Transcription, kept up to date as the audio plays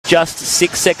just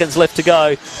 6 seconds left to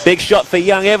go. Big shot for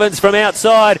young Evans from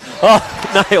outside. Oh,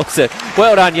 nails it.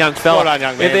 Well done, young fella. Well done,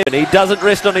 young man. He doesn't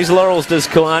rest on his laurels, does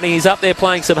Kalani. He's up there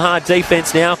playing some hard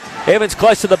defence now. Evans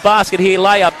close to the basket here.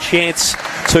 Layup chance.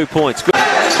 2 points. Good.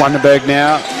 Wunderberg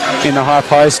now in the high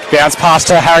post. Bounce pass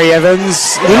to Harry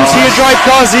Evans. Little teardrop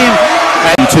goes in.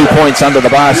 And 2 points under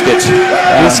the basket.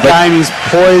 This game is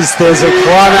poised. There's a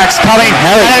climax coming.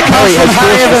 Harry has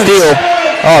forced the steal.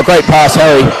 Oh, great pass,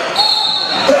 Harry.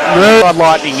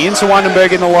 Lightning into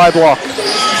Wunderberg in the low block.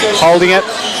 Holding it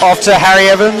off to Harry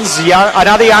Evans.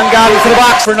 Another young gun for the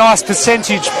Bucks for a nice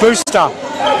percentage booster.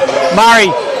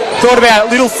 Murray thought about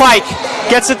it. Little fake.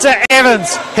 Gets it to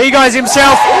Evans. He goes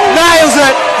himself. Nails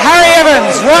it. Harry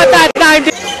Evans. Write that name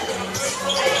down.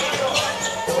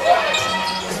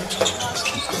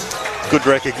 Good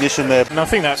recognition there. And I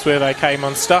think that's where they came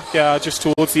unstuck just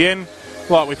towards the end.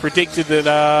 Like we predicted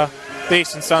that the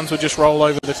Eastern Suns would just roll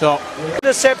over the top.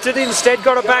 Intercepted instead,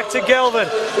 got it back to Gelvin.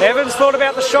 Evans thought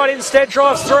about the shot instead,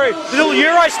 drives through. Little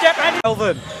Euro step and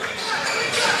Gelvin.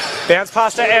 Bounce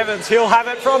pass to Evans. He'll have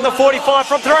it from the 45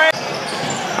 from 3.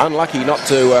 Unlucky not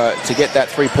to get that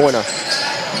three-pointer.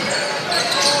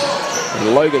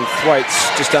 And Logan Thwaites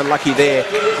just unlucky there.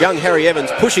 Young Harry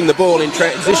Evans pushing the ball in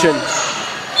transition.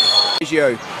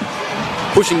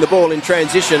 Pushing the ball in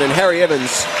transition, and Harry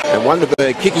Evans and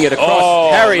Wunderberg kicking it across. Oh,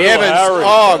 Harry Evans. Harry.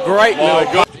 Oh, great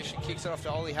little. Kicks it off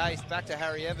to Ollie Hayes, back to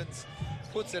Harry Evans,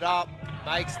 puts it up,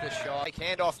 makes the shot.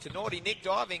 Hand off to Naughty Nick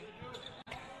diving,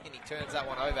 and he turns that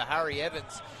one over. Harry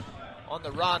Evans on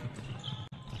the run.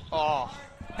 Oh,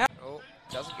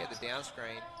 doesn't get the down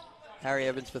screen. Harry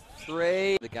Evans for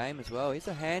 3. The game as well. He's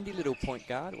a handy little point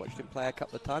guard. Watched him play a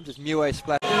couple of times. As Mue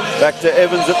splat. Back to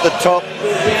Evans at the top.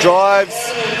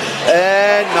 Drives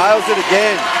and nails it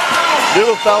again.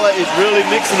 Little fella is really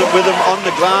mixing it with him on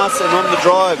the glass and on the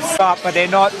drives. But they're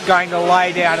not going to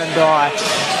lay down and die.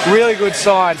 Really good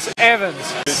signs.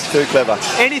 Evans. Too clever.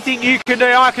 Anything you can do,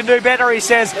 I can do better, he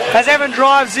says. As Evan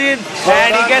drives in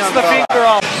and he gets the finger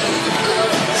off.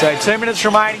 So 2 minutes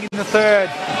remaining in the third.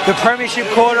 The premiership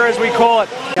quarter, as we call it.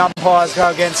 The umpires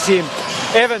go against him.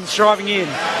 Evans driving in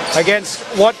against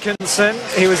Watkinson.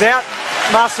 He was out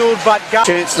muscled, but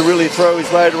chance to really throw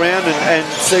his weight around and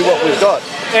see what we've got.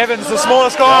 Evans, the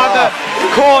smallest guy on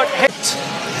the court.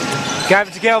 Gave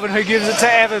it to Gelvin, who gives it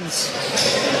to Evans.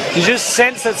 You just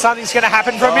sense that something's going to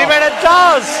happen from him, and it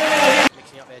does.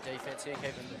 Mixing up their defense here,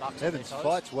 keeping the Bucks. Evans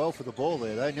fights well for the ball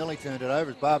there. They nearly turned it over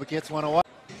as Barber gets one away.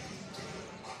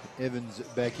 Evans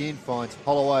back in, finds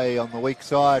Holloway on the weak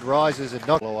side, rises and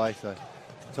knocks away. So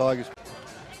Tigers,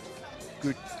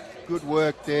 good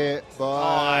work there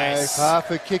by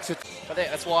Parker, kicks it. I think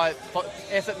that's why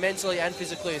effort mentally and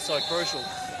physically is so crucial.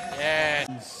 Yeah.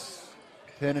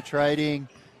 Penetrating,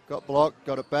 got blocked,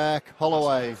 got it back.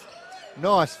 Holloway,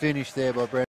 nice finish there by Brent.